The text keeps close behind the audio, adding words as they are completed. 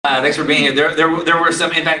Thanks for being here. There were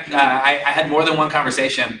some, in fact, I had more than one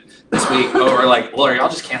conversation this week over like, well, are y'all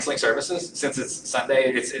just canceling services since it's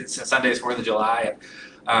Sunday? Since Sunday is 4th of July.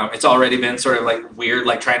 It's already been sort of like weird,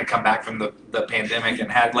 like trying to come back from the pandemic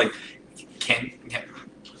and had like,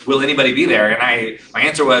 will anybody be there? And my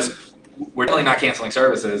answer was, we're definitely not canceling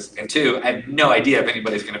services. And two, I have no idea if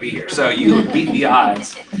anybody's going to be here. So you beat the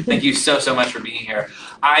odds. Thank you so much for being here.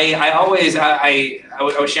 I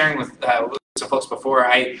was sharing with some folks before.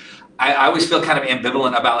 I always feel kind of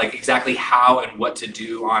ambivalent about like exactly how and what to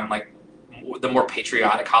do on like the more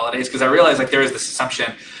patriotic holidays, because I realize like there is this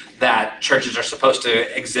assumption that churches are supposed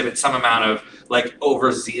to exhibit some amount of like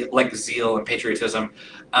zeal and patriotism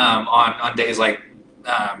on days like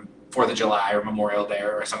 4th of July or Memorial Day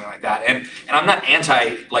or something like that. And I'm not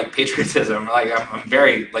anti like patriotism. Like I'm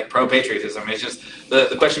very like pro patriotism. It's just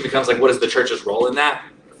the question becomes like, what is the church's role in that?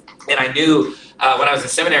 And I knew when I was in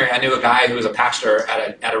seminary, I knew a guy who was a pastor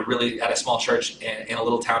at a small church in a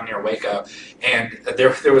little town near Waco. And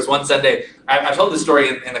there was one Sunday. I've told this story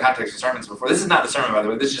in the context of sermons before. This is not the sermon, by the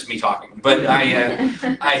way. This is just me talking. But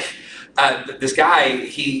this guy,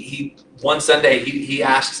 he one Sunday he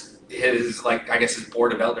asked his his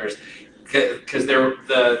board of elders, because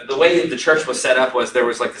the way the church was set up was there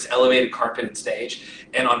was like this elevated carpeted stage,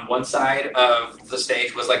 and on one side of the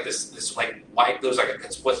stage was like this like white, there was like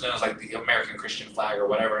it's what's known as like the American Christian flag or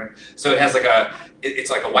whatever, and so it has like it's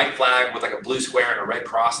like a white flag with like a blue square and a red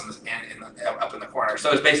cross up in the corner.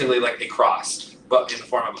 So it's basically like a cross but in the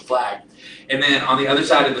form of a flag. And then on the other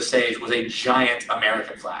side of the stage was a giant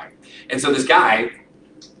American flag. And so this guy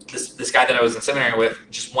that I was in seminary with,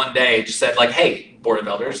 just one day just said like, hey, board of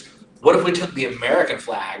elders, what if we took the American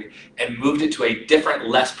flag and moved it to a different,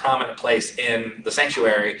 less prominent place in the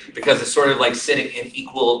sanctuary, because it's sort of like sitting in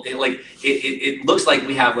equal, it looks like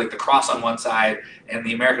we have like the cross on one side and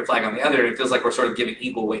the American flag on the other, and it feels like we're sort of giving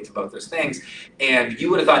equal weight to both those things. And you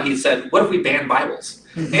would have thought he said, what if we ban Bibles?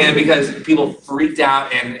 And because people freaked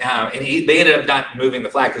out, and they ended up not moving the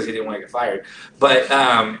flag because he didn't want to get fired. But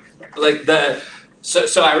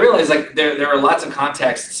So I realized like there are lots of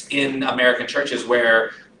contexts in American churches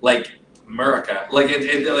where like America, like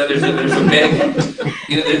there's a big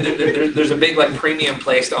there's a big like premium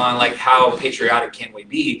placed on like how patriotic can we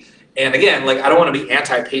be. And again, like I don't want to be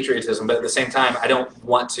anti-patriotism, but at the same time I don't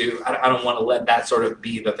want to let that sort of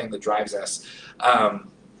be the thing that drives us.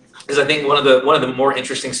 Because I think one of the more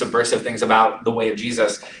interesting subversive things about the way of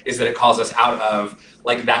Jesus is that it calls us out of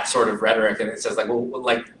like that sort of rhetoric, and it says like, well,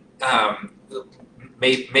 like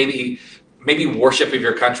maybe worship of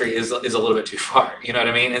your country is a little bit too far, you know what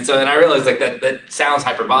I mean? And I realized like that sounds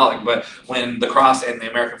hyperbolic, but when the cross and the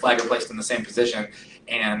American flag are placed in the same position,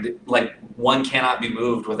 and like one cannot be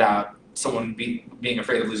moved without someone being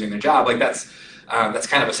afraid of losing their job, like that's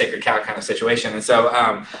kind of a sacred cow kind of situation. And so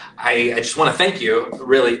I just want to thank you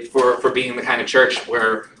really for being the kind of church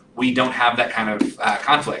where we don't have that kind of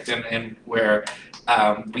conflict, and where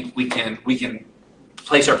we can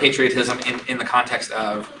place our patriotism in the context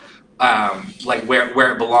of like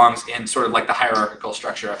where it belongs in sort of like the hierarchical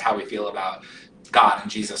structure of how we feel about God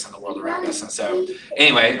and Jesus and the world around us. And so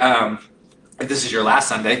anyway, if this is your last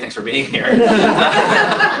Sunday, thanks for being here.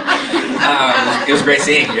 It was great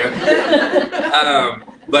seeing you.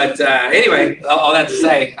 But anyway, all that to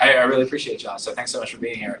say, I really appreciate y'all. So thanks so much for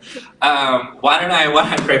being here. Why don't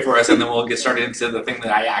I pray for us, and then we'll get started into the thing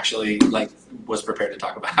that I actually was prepared to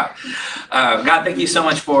talk about. God, thank you so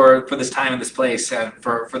much for this time and this place, and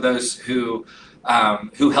for those who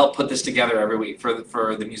help put this together every week, for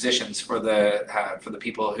the musicians, for the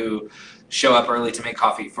people who show up early to make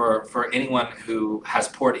coffee, for anyone who has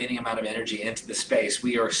poured any amount of energy into the space.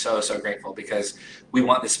 We are so grateful, because we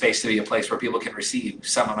want this space to be a place where people can receive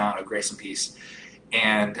some amount of grace and peace.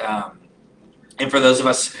 And for those of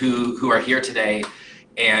us who are here today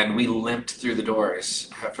and we limped through the doors,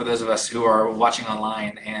 for those of us who are watching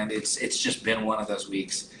online and it's just been one of those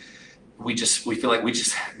weeks, we feel like we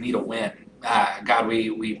just need a win. God,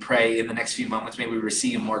 we pray in the next few moments, may we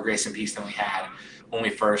receive more grace and peace than we had when we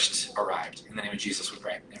first arrived. In the name of Jesus we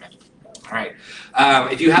pray. Amen. All right.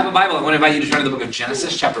 If you have a Bible, I want to invite you to turn to the book of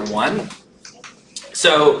Genesis, chapter 1.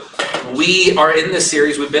 So we are in this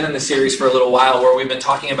series, we've been in this series for a little while, where we've been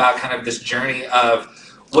talking about kind of this journey of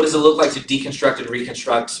what does it look like to deconstruct and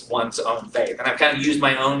reconstruct one's own faith. And I've kind of used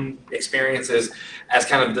my own experiences as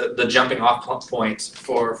kind of the jumping off point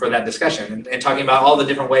for that discussion, and talking about all the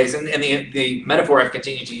different ways. And the metaphor I've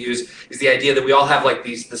continued to use is the idea that we all have like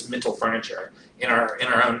this mental furniture in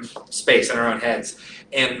our own space, in our own heads.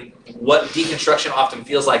 And what deconstruction often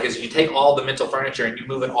feels like is you take all the mental furniture and you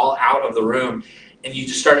move it all out of the room, and you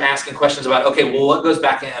just start asking questions about, okay, well, what goes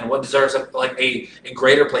back in? What deserves a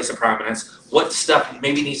greater place of prominence? What stuff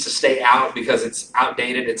maybe needs to stay out because it's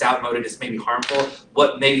outdated, it's outmoded, it's maybe harmful?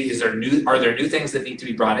 What maybe are there new things that need to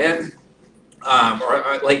be brought in?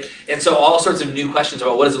 And so all sorts of new questions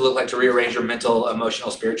about what does it look like to rearrange your mental,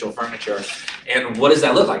 emotional, spiritual furniture, and what does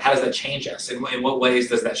that look like? How does that change us? In what ways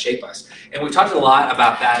does that shape us? And we've talked a lot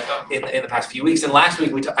about that in the past few weeks. And last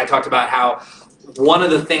week I talked about how one of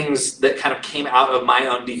the things that kind of came out of my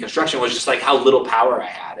own deconstruction was just like how little power I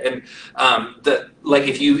had, and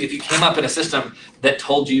if you came up in a system that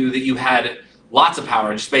told you that you had lots of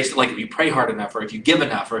power, just basically like if you pray hard enough, or if you give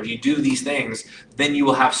enough, or if you do these things, then you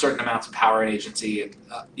will have certain amounts of power and agency and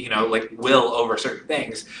will over certain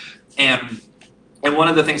things. And one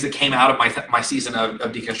of the things that came out of my season of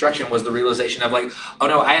deconstruction was the realization of like, oh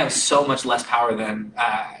no, I have so much less power than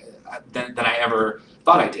I ever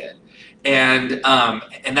thought I did. And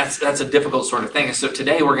that's a difficult sort of thing. And so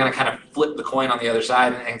today we're going to kind of flip the coin on the other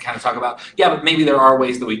side and kind of talk about, but maybe there are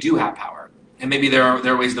ways that we do have power. And maybe there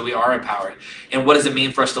are ways that we are empowered. And what does it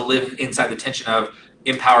mean for us to live inside the tension of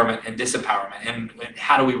empowerment and disempowerment? And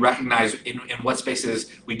how do we recognize in what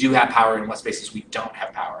spaces we do have power and what spaces we don't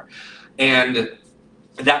have power? And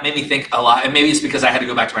that made me think a lot. And maybe it's because I had to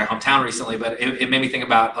go back to my hometown recently, but it made me think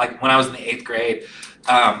about like when I was in the 8th grade,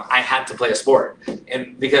 I had to play a sport,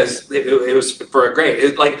 and because it was for a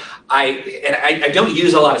grade. I don't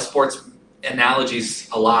use a lot of sports analogies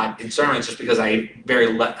a lot in sermons just because I have very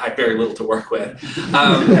little to work with,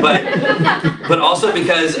 but also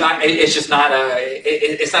because it's just not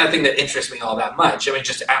it's not a thing that interests me all that much. I mean,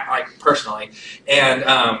 just like personally, and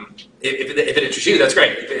if it interests you, that's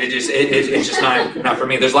great. It's just not for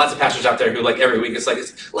me. There's lots of pastors out there who like every week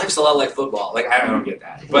life's a lot like football. Like I don't get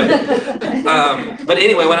that, but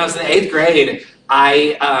anyway, when I was in the 8th grade,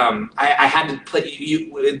 I had to play.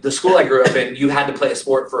 The school I grew up in, you had to play a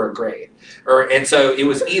sport for a grade, and so it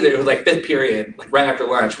was like 5th period, like right after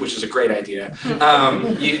lunch, which is a great idea.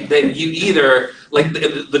 You either like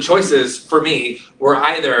the choices for me were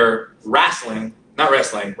either wrestling,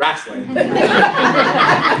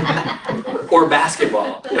 or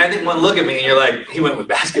basketball. And I think one look at me and you're like, he went with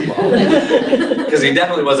basketball because he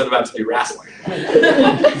definitely wasn't about to do wrestling.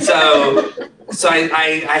 So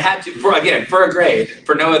I had to, for a grade,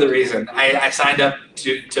 for no other reason, I signed up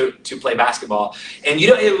to play basketball. And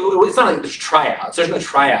it's not like there's tryouts. There's no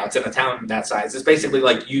tryouts in a town that size. It's basically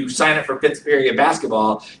like you sign up for 5th period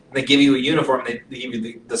basketball, and they give you a uniform, and they give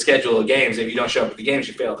you the schedule of games. If you don't show up at the games,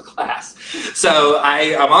 you fail the class. So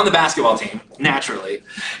I'm on the basketball team, naturally.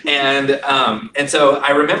 And so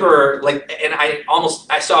I remember,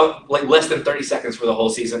 I saw like less than 30 seconds for the whole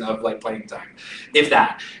season of like playing time, if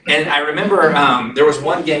that. And I remember there was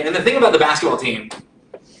one game, and the thing about the basketball team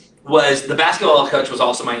was the basketball coach was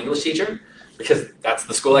also my English teacher, because that's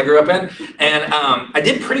the school I grew up in, and I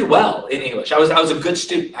did pretty well in English. I was a good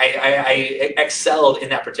student. I excelled in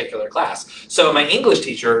that particular class. So my English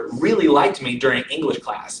teacher really liked me during English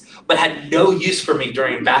class, but had no use for me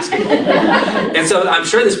during basketball. And so I'm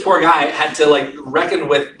sure this poor guy had to like reckon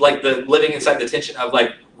with like the living inside the tension of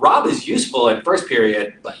like, Rob is useful in 1st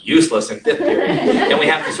period, but useless in 5th period, and we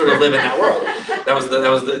have to sort of live in that world. That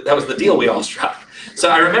was the deal we all struck. So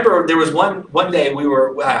I remember there was one day we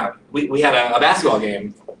had a basketball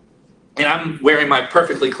game, and I'm wearing my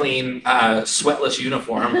perfectly clean sweatless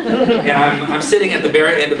uniform, and I'm sitting at the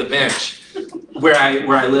very end of the bench where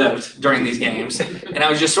I lived during these games, and I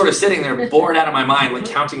was just sort of sitting there bored out of my mind, like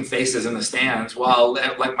counting faces in the stands while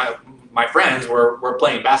like my friends were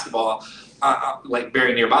playing basketball. Like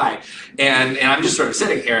very nearby, and I'm just sort of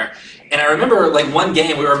sitting here, and I remember like one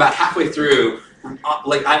game we were about halfway through,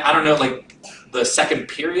 like I don't know, like the 2nd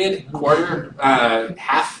period, quarter,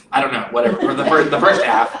 half, I don't know, whatever, or the first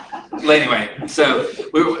half. Anyway, so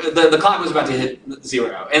the clock was about to hit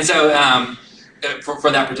 0, and so for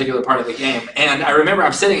that particular part of the game, and I remember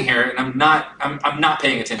I'm sitting here and I'm not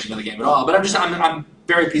paying attention to the game at all, but I'm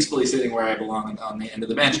very peacefully sitting where I belong on the end of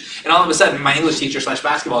the bench, and all of a sudden my English teacher /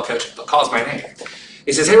 basketball coach calls my name.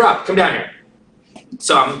 He says, "Hey Rob, come down here."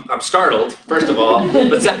 So I'm startled, first of all,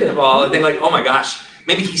 but second of all, I think like, oh my gosh,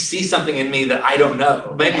 maybe he sees something in me that I don't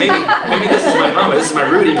know. Maybe this is my moment. This is my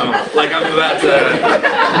Rudy moment. Like I'm about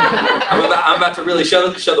to really show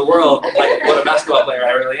the world like what a basketball player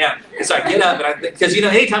I really am. And so I get up, and because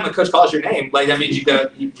anytime a coach calls your name, like that means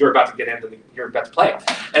you're about to play.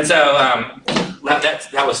 And so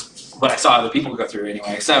that was what I saw other people go through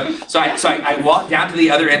anyway. So I walk down to the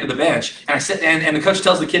other end of the bench, and I sit, and the coach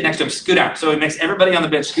tells the kid next to him, scoot out. So he makes everybody on the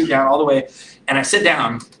bench scoot down all the way, and I sit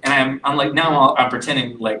down, and I'm like, now I'm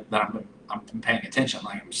pretending like that I'm paying attention,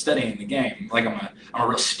 like I'm studying the game, like I'm a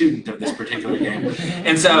real student of this particular game.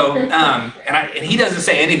 And so, and he doesn't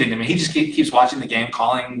say anything to me. He just keeps watching the game,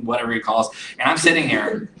 calling whatever he calls, and I'm sitting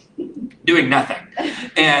here doing nothing,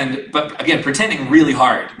 but again, pretending really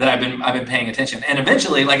hard that I've been paying attention. And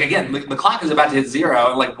eventually, like again, the clock is about to hit 0.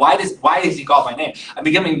 And like, why does he call my name? I'm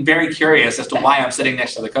becoming very curious as to why I'm sitting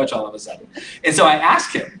next to the coach all of a sudden. And so I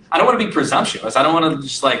ask him. I don't want to be presumptuous. I don't want to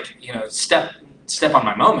just like step on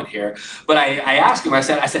my moment here. But I asked him. I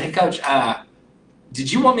said, hey coach,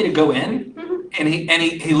 did you want me to go in? And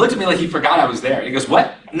he looked at me like he forgot I was there. He goes,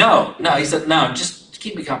 what? No. He said, no, just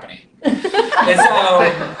keep me company. And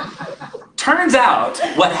so, turns out,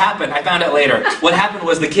 what happened, I found out later, what happened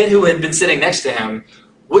was the kid who had been sitting next to him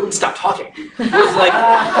wouldn't stop talking. He was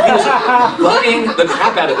bugging the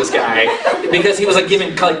crap out of this guy because he was like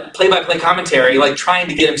giving like play-by-play commentary, like trying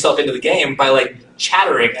to get himself into the game by like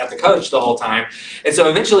chattering at the coach the whole time. And so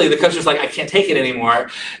eventually the coach was like, I can't take it anymore.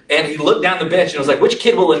 And he looked down the bench and was like, which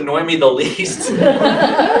kid will annoy me the least?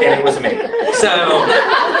 And it was me. So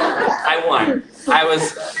I won.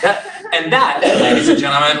 And that, ladies and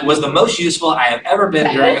gentlemen, was the most useful I have ever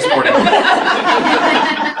been during a sporting event.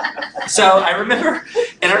 So I remember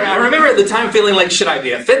at the time feeling like, should I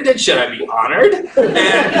be offended? Should I be honored? And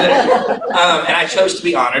I chose to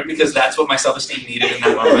be honored because that's what my self-esteem needed in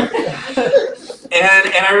that moment.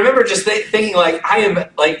 And I remember just thinking like, I am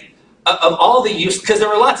like, of all the use, because there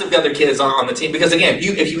were lots of other kids on the team. Because again,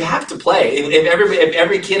 if you have to play, if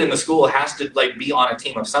every kid in the school has to like be on a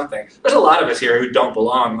team of something, there's a lot of us here who don't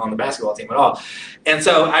belong on the basketball team at all. And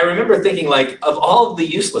so I remember thinking like, of all the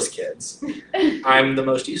useless kids, I'm the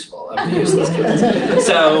most useful of the useless kids.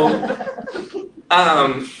 So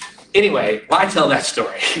anyway, why tell that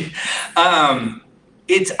story?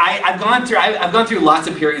 I've gone through lots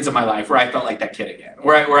of periods of my life where I felt like that kid again,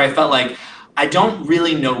 where I felt like I don't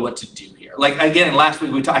really know what to do here. Like again, last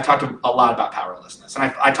week I talked a lot about powerlessness, and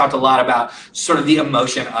I talked a lot about sort of the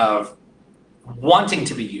emotion of wanting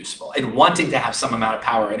to be useful and wanting to have some amount of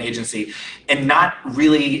power and agency, and not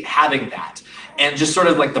really having that, and just sort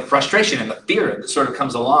of like the frustration and the fear that sort of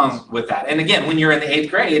comes along with that. And again, when you're in the 8th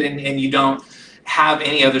grade and you don't have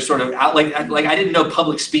any other sort of like I didn't know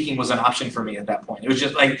public speaking was an option for me at that point. It was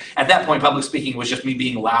just like at that point public speaking was just me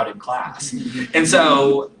being loud in class, and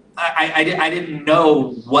so I didn't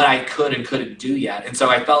know what I could and couldn't do yet, and so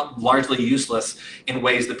I felt largely useless in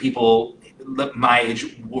ways that people my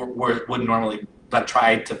age would normally but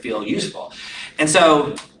try to feel useful. And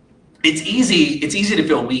so it's easy to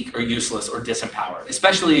feel weak or useless or disempowered,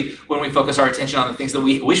 especially when we focus our attention on the things that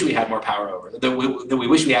we wish we had more power over, that we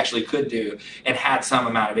wish we actually could do and had some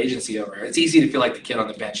amount of agency over. It's easy to feel like the kid on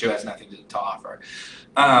the bench who has nothing to offer.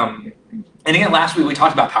 And again, last week we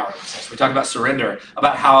talked about powerlessness. We talked about surrender,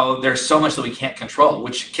 about how there's so much that we can't control,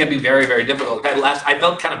 which can be very, very difficult. I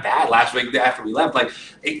felt kind of bad last week after we left. Like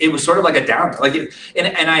it was sort of like a downer. Like,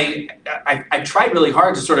 I tried really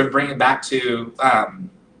hard to sort of bring it back to,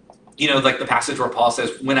 like the passage where Paul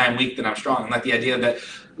says, "When I'm weak, then I'm strong." And like the idea that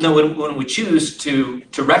no, when we choose to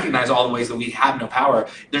recognize all the ways that we have no power,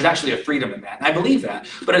 there's actually a freedom in that. And I believe that.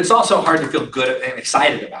 But it's also hard to feel good and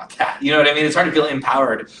excited about that. You know what I mean? It's hard to feel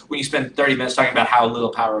empowered when you spend 30 minutes talking about how little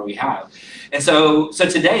power we have. And so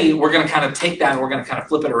today we're going to kind of take that and we're going to kind of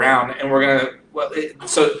flip it around, and we're going to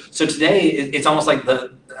so today it's almost like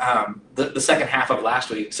the second half of last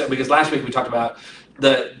week. So because last week we talked about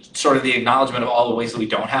the sort of the acknowledgement of all the ways that we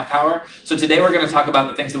don't have power. So today we're going to talk about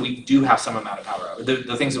the things that we do have some amount of power over,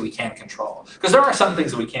 the things that we can control. Because there are some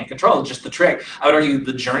things that we can't control. Just the trick, I would argue,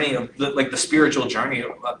 the journey of the spiritual journey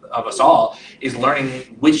of us all is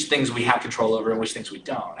learning which things we have control over and which things we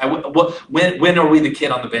don't. When are we the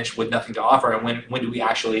kid on the bench with nothing to offer, and when do we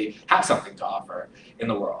actually have something to offer in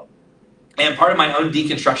the world? And part of my own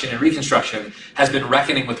deconstruction and reconstruction has been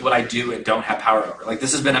reckoning with what I do and don't have power over. Like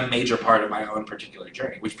this has been a major part of my own particular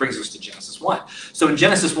journey, which brings us to Genesis 1. So in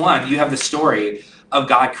Genesis 1, you have the story of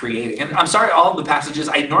God creating. And I'm sorry, all of the passages,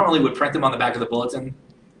 I normally would print them on the back of the bulletin.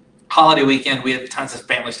 Holiday weekend, we had tons of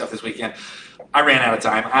family stuff this weekend. I ran out of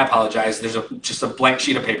time. I apologize. There's just a blank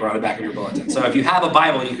sheet of paper on the back of your bulletin. So if you have a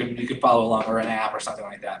Bible, you can follow along, or an app or something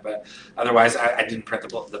like that. But otherwise, I didn't print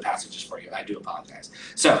the passages for you. I do apologize.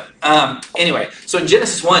 So anyway, so in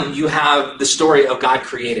Genesis 1, you have the story of God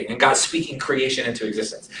creating and God speaking creation into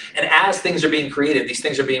existence. And as things are being created, these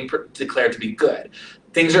things are being declared to be good.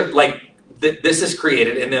 Things are like, this is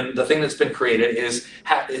created, and then the thing that's been created is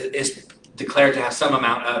declared to have some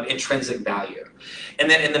amount of intrinsic value. And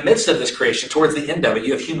then in the midst of this creation, towards the end of it,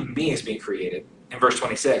 you have human beings being created in verse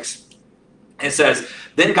 26. It says,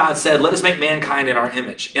 then God said, let us make mankind in our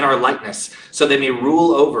image, in our likeness, so they may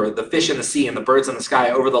rule over the fish in the sea and the birds in the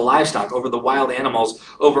sky, over the livestock, over the wild animals,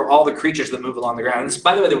 over all the creatures that move along the ground. And this,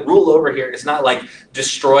 by the way, the rule over here is not like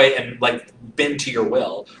destroy and like bend to your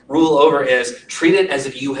will. Rule over is treat it as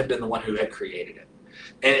if you had been the one who had created it.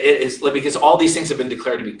 And it is because all these things have been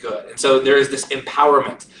declared to be good. And so there is this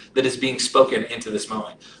empowerment that is being spoken into this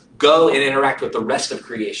moment. Go and interact with the rest of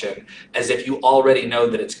creation as if you already know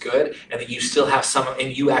that it's good and that you still have some,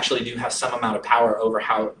 and you actually do have some amount of power over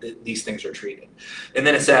how these things are treated. And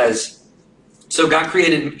then it says, so God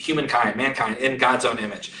created humankind, mankind, in God's own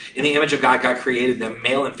image. In the image of God, God created them.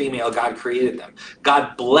 Male and female, God created them.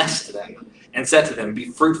 God blessed them and said to them,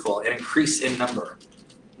 be fruitful and increase in number.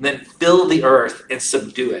 And then fill the earth and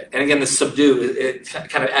subdue it. And again, the subdue, it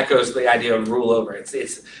kind of echoes the idea of rule over.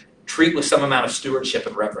 It's treat with some amount of stewardship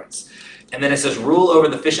and reverence. And then it says, rule over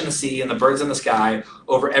the fish in the sea and the birds in the sky,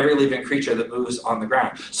 over every living creature that moves on the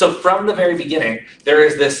ground. So from the very beginning, there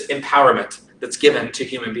is this empowerment that's given to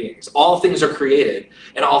human beings. All things are created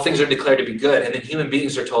and all things are declared to be good. And then human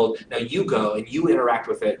beings are told, now you go and you interact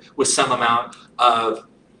with it with some amount of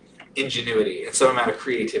ingenuity and some amount of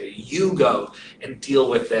creativity. You go and deal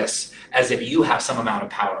with this as if you have some amount of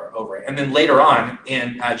power over it. And then later on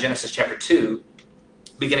in Genesis chapter 2,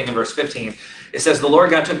 beginning in verse 15, it says, the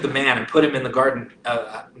Lord God took the man and put him in the Garden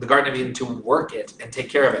of Eden to work it and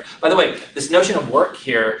take care of it. By the way, this notion of work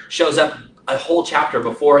here shows up a whole chapter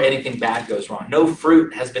before anything bad goes wrong. No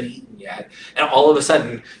fruit has been eaten yet. And all of a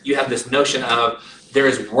sudden, you have this notion of there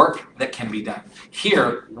is work that can be done.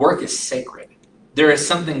 Here, work is sacred. There is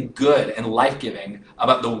something good and life-giving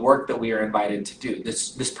about the work that we are invited to do.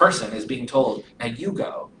 This person is being told, now you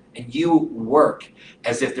go and you work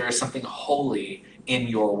as if there is something holy in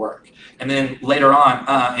your work. And then later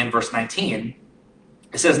on in verse 19,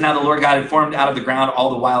 it says, now the Lord God had formed out of the ground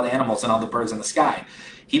all the wild animals and all the birds in the sky.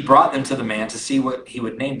 He brought them to the man to see what he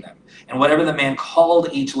would name them. And whatever the man called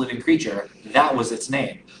each living creature, that was its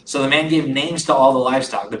name. So the man gave names to all the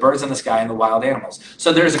livestock, the birds in the sky, and the wild animals.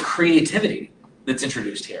 So there's a creativity that's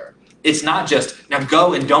introduced here. It's not just, now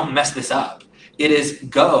go and don't mess this up. It is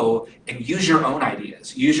go and use your own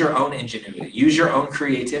ideas, use your own ingenuity, use your own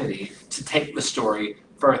creativity to take the story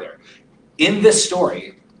further. In this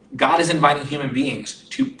story, God is inviting human beings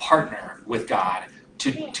to partner with God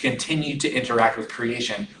to continue to interact with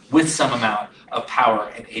creation with some amount of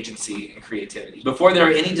power and agency and creativity. Before there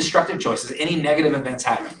are any destructive choices, any negative events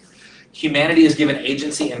happen, humanity is given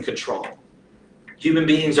agency and control. Human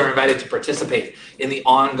beings are invited to participate in the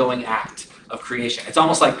ongoing act of creation. It's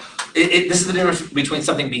almost like, this is the difference between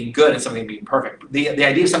something being good and something being perfect. The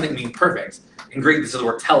idea of something being perfect, in Greek this is the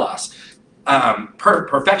word telos,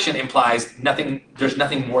 perfection implies nothing. There's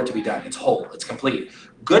nothing more to be done. It's whole, it's complete.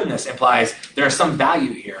 Goodness implies there is some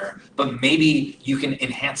value here, but maybe you can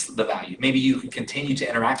enhance the value. Maybe you can continue to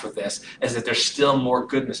interact with this as if there's still more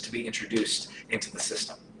goodness to be introduced into the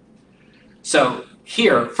system. So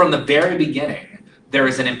here, from the very beginning, there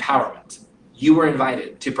is an empowerment. You were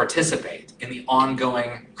invited to participate in the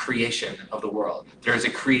ongoing creation of the world. There is a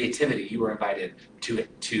creativity you were invited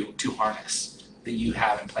to harness that you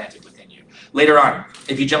have implanted within you. Later on,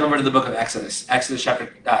 if you jump over to the book of Exodus, Exodus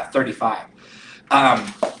chapter 35,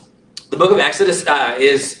 the book of Exodus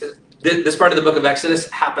this part of the book of Exodus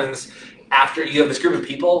happens after you have this group of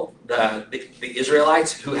people, the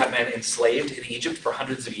Israelites, who have been enslaved in Egypt for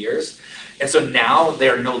hundreds of years. And so now they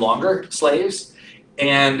are no longer slaves.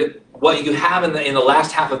 And what you have in the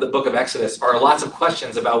last half of the book of Exodus are lots of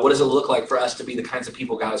questions about what does it look like for us to be the kinds of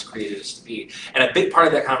people God has created us to be. And a big part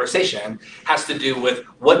of that conversation has to do with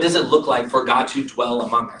what does it look like for God to dwell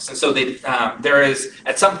among us. And so there is,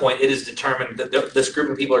 at some point, it is determined that this group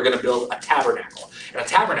of people are going to build a tabernacle. And a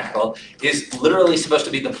tabernacle is literally supposed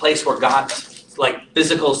to be the place where God's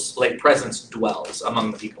physical presence dwells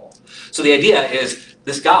among the people. So the idea is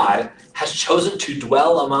this God has chosen to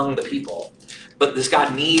dwell among the people, but this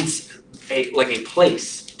God needs a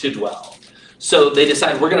place to dwell. So they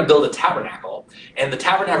decide we're going to build a tabernacle, and the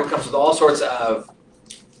tabernacle comes with all sorts of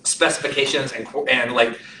specifications and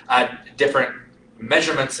different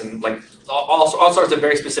measurements and all sorts of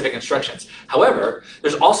very specific instructions. However,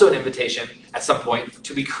 there's also an invitation at some point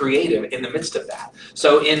to be creative in the midst of that.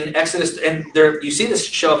 So in Exodus, and there you see this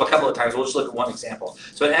show up a couple of times. We'll just look at one example.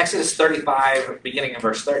 So in Exodus 35, beginning in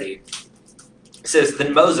verse 30, it says,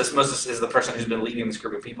 then Moses is the person who's been leading this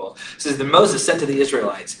group of people. It says, then Moses said to the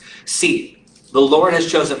Israelites, see, the Lord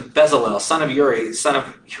has chosen Bezalel, son of Uri, son of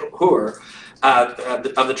Hur,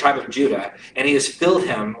 of the tribe of Judah, and he has filled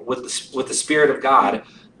him with the Spirit of God,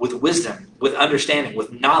 with wisdom, with understanding,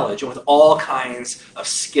 with knowledge, and with all kinds of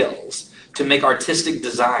skills to make artistic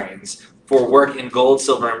designs for work in gold,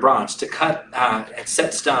 silver, and bronze, to cut and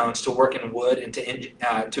set stones, to work in wood, and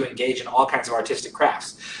to engage in all kinds of artistic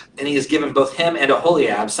crafts. And he has given both him and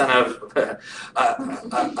Aholiab, son of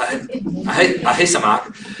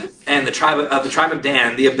Ahisamach, and the tribe of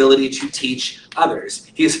Dan, the ability to teach others.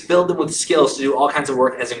 He has filled them with skills to do all kinds of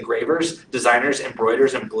work as engravers, designers,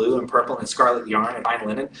 embroiders in blue and purple and scarlet yarn and fine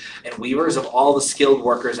linen, and weavers of all the skilled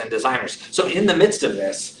workers and designers. So in the midst of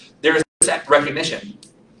this, there is recognition.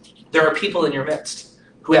 There are people in your midst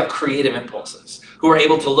who have creative impulses, who are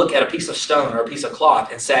able to look at a piece of stone or a piece of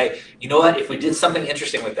cloth and say, you know what, if we did something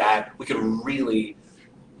interesting with that, we could really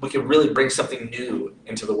bring something new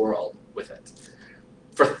into the world with it.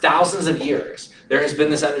 For thousands of years, there has been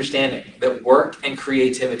this understanding that work and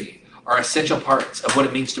creativity are essential parts of what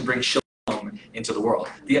it means to bring shalom into the world.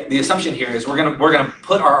 The assumption here is we're gonna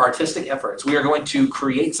put our artistic efforts, we are going to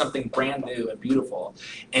create something brand new and beautiful,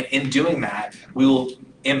 and in doing that, we will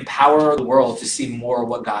empower the world to see more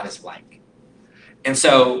what God is like. And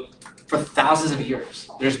so, for thousands of years,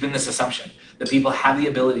 there's been this assumption that people have the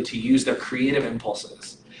ability to use their creative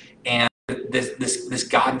impulses and this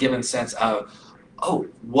God-given sense of, oh,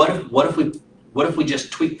 what if we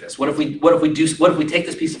just tweak this? What if we take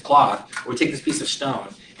this piece of cloth or we take this piece of stone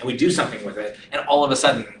and we do something with it, and all of a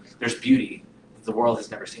sudden there's beauty that the world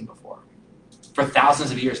has never seen before. For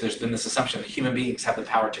thousands of years, there's been this assumption that human beings have the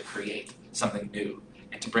power to create something new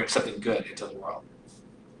and to bring something good into the world.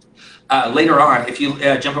 Later on, if you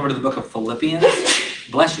jump over to the book of Philippians,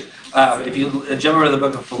 bless you. If you jump over to the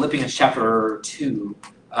book of Philippians chapter 1.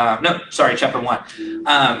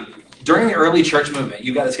 During the early church movement,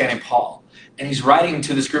 you've got this guy named Paul, and he's writing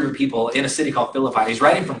to this group of people in a city called Philippi. He's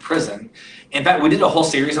writing from prison. In fact, we did a whole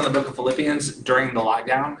series on the book of Philippians during the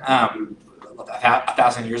lockdown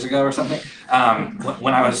 1,000 years ago or something,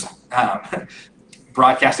 when I was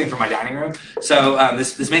broadcasting from my dining room. So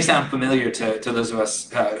this may sound familiar to those of us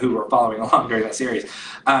who were following along during that series.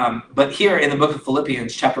 But here in the book of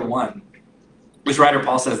Philippians, chapter 1, this writer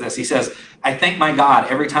Paul says this. He says, I thank my God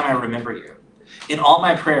every time I remember you. In all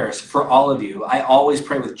my prayers for all of you, I always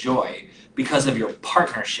pray with joy because of your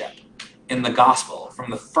partnership in the gospel from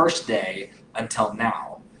the first day until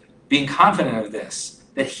now, being confident of this,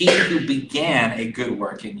 that he who began a good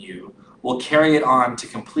work in you will carry it on to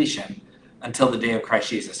completion until the day of Christ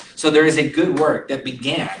Jesus. So there is a good work that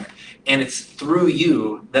began, and it's through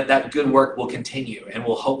you that good work will continue and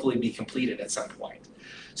will hopefully be completed at some point.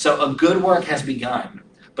 So a good work has begun,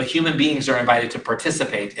 but human beings are invited to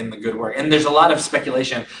participate in the good work. And there's a lot of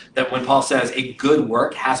speculation that when Paul says a good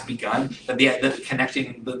work has begun, that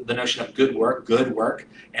connecting the notion of good work,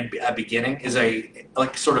 and a beginning is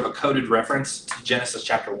sort of a coded reference to Genesis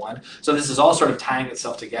chapter 1. So this is all sort of tying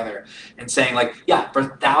itself together and saying,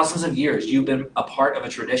 for thousands of years, you've been a part of a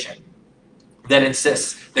tradition that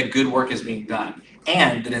insists that good work is being done,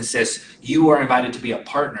 and that insists you are invited to be a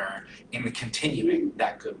partner in continuing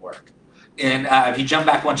that good work. And if you jump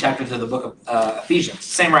back one chapter to the book of Ephesians,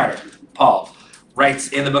 same writer, Paul, writes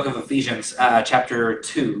in the book of Ephesians, chapter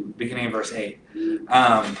 2, beginning of verse 8.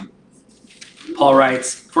 Paul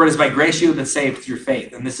writes, for it is by grace you have been saved through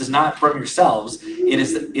faith, and this is not from yourselves, it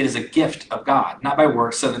is a gift of God, not by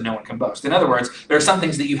works so that no one can boast. In other words, there are some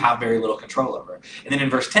things that you have very little control over. And then in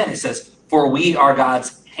verse 10 it says, for we are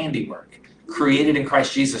God's handiwork, created in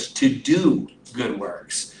Christ Jesus to do good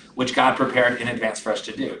works, which God prepared in advance for us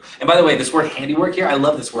to do. And by the way, this word handiwork here, I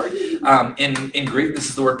love this word. In Greek, this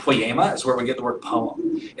is the word poema. It's where we get the word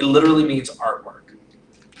poem. It literally means artwork.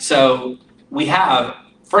 So we have,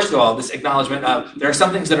 first of all, this acknowledgement of there are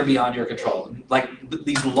some things that are beyond your control, like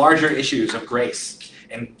these larger issues of grace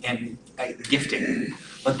and gifting.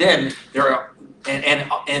 But then there are,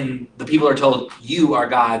 and the people are told, you are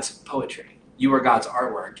God's poetry. You are God's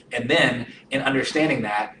artwork. And then in understanding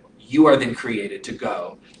that, you are then created to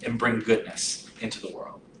go and bring goodness into the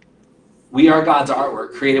world. We are God's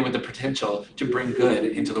artwork created with the potential to bring good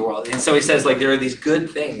into the world. And so he says, there are these good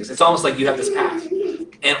things. It's almost like you have this path.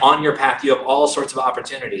 And on your path, you have all sorts of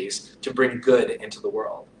opportunities to bring good into the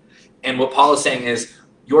world. And what Paul is saying is,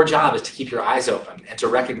 your job is to keep your eyes open and to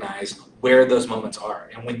recognize where those moments are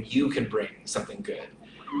and when you can bring something good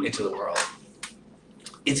into the world.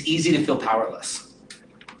 It's easy to feel powerless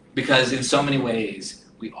because in so many ways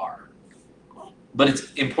we are. But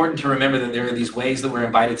it's important to remember that there are these ways that we're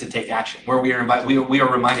invited to take action, where we are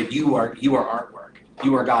reminded you are artwork.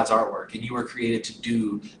 You are God's artwork, and you were created to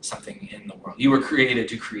do something in the world. You were created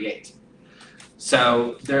to create.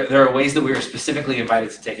 So there are ways that we are specifically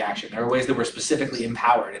invited to take action. There are ways that we're specifically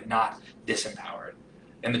empowered and not disempowered.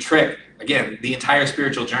 And the trick, again, the entire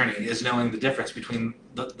spiritual journey is knowing the difference between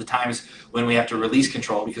the times when we have to release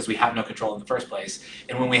control because we have no control in the first place,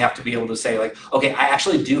 and when we have to be able to say, like, okay, I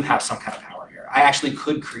actually do have some kind of power here. I actually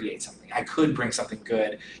could create something. I could bring something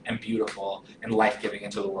good and beautiful and life-giving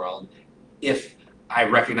into the world if I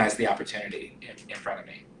recognize the opportunity in front of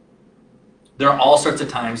me. There are all sorts of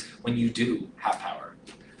times when you do have power.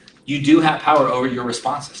 You do have power over your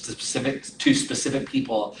responses to specific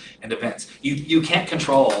people and events. You can't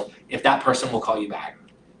control if that person will call you back.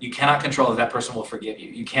 You cannot control if that person will forgive you.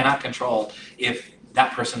 You cannot control if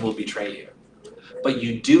that person will betray you. But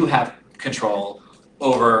you do have control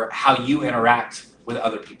over how you interact with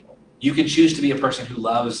other people. You can choose to be a person who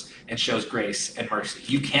loves and shows grace and mercy.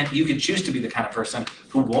 You can choose to be the kind of person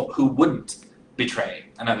who wouldn't betray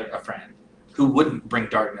a friend, who wouldn't bring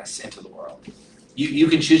darkness into the world. You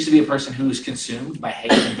can choose to be a person who is consumed by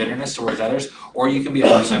hate and bitterness towards others, or you can be a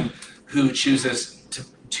person who chooses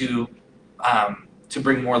to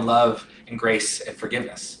bring more love and grace and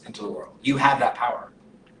forgiveness into the world. You have that power.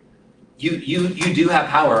 You do have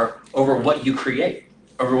power over what you create,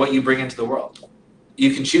 over what you bring into the world.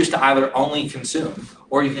 You can choose to either only consume,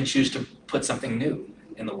 or you can choose to put something new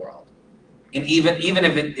in the world. And even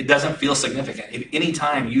if it doesn't feel significant, if any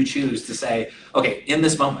time you choose to say, okay, in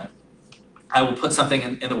this moment, I will put something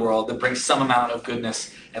in the world that brings some amount of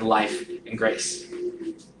goodness and life and grace.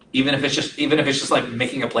 Even if it's just like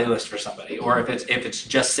making a playlist for somebody, or if it's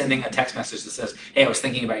just sending a text message that says, "Hey, I was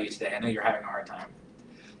thinking about you today. I know you're having a hard time."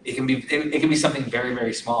 It can be something very,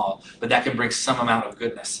 very small, but that can bring some amount of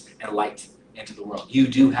goodness and light into the world. You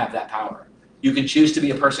do have that power. You can choose to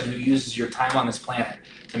be a person who uses your time on this planet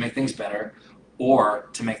to make things better or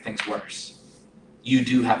to make things worse. You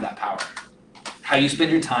do have that power. How you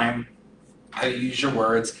spend your time, how you use your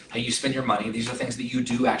words, how you spend your money, these are things that you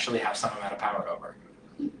do actually have some amount of power over.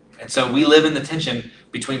 And so we live in the tension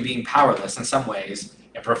between being powerless in some ways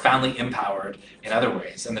and profoundly empowered in other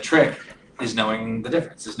ways. And the trick is knowing the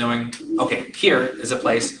difference, is knowing, okay, here is a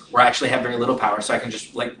place where I actually have very little power, so I can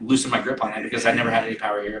just like loosen my grip on it because I never had any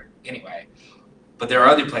power here anyway. But there are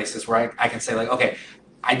other places where I can say, like, okay,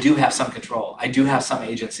 I do have some control. I do have some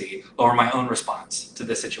agency over my own response to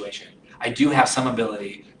this situation. I do have some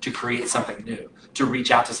ability to create something new, to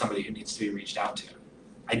reach out to somebody who needs to be reached out to.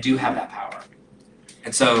 I do have that power.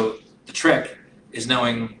 And so the trick is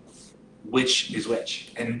knowing which is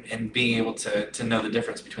which and being able to know the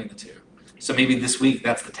difference between the two. So maybe this week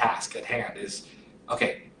that's the task at hand is,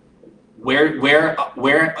 okay, where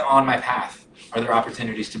on my path are there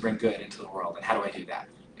opportunities to bring good into the world, and how do I do that?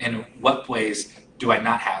 And in what ways do I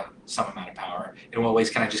not have some amount of power? In what ways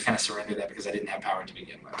can I just kind of surrender that because I didn't have power to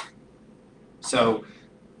begin with? So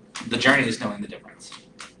the journey is knowing the difference.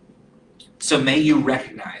 So may you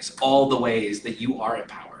recognize all the ways that you are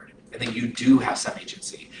empowered and that you do have some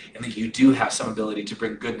agency and that you do have some ability to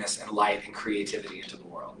bring goodness and light and creativity into the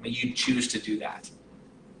world. May you choose to do that.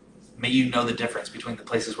 May you know the difference between the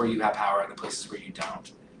places where you have power and the places where you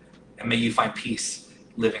don't. And may you find peace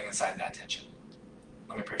living inside that tension.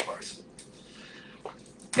 Let me pray for us.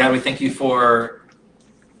 God, we thank you for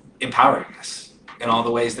empowering us in all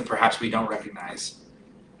the ways that perhaps we don't recognize.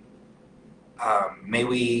 May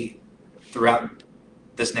we, throughout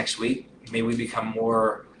this next week, may we become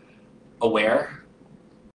more aware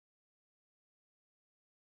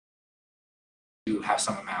to have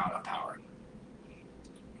some amount of power.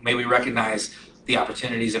 May we recognize the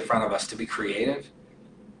opportunities in front of us to be creative,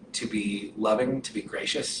 to be loving, to be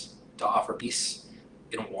gracious, to offer peace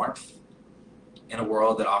and warmth in a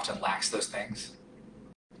world that often lacks those things.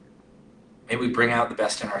 May we bring out the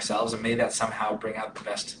best in ourselves, and may that somehow bring out the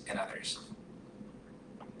best in others.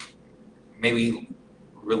 May we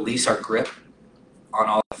release our grip on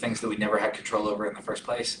all the things that we never had control over in the first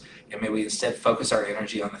place, and may we instead focus our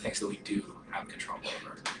energy on the things that we do have control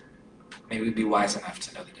over. May we be wise enough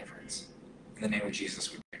to know the difference. In the name of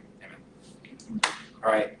Jesus, we pray. Amen.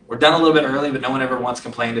 All right, we're done a little bit early, but no one ever once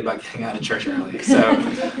complained about getting out of church early. So,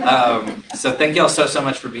 so thank you all so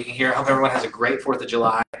much for being here. I hope everyone has a great 4th of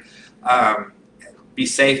July. Be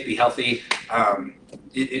safe, be healthy.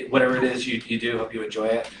 Whatever it is you do, hope you enjoy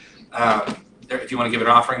it. If you want to give it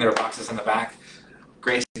an offering, there are boxes in the back.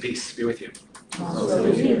 Grace and peace be with you.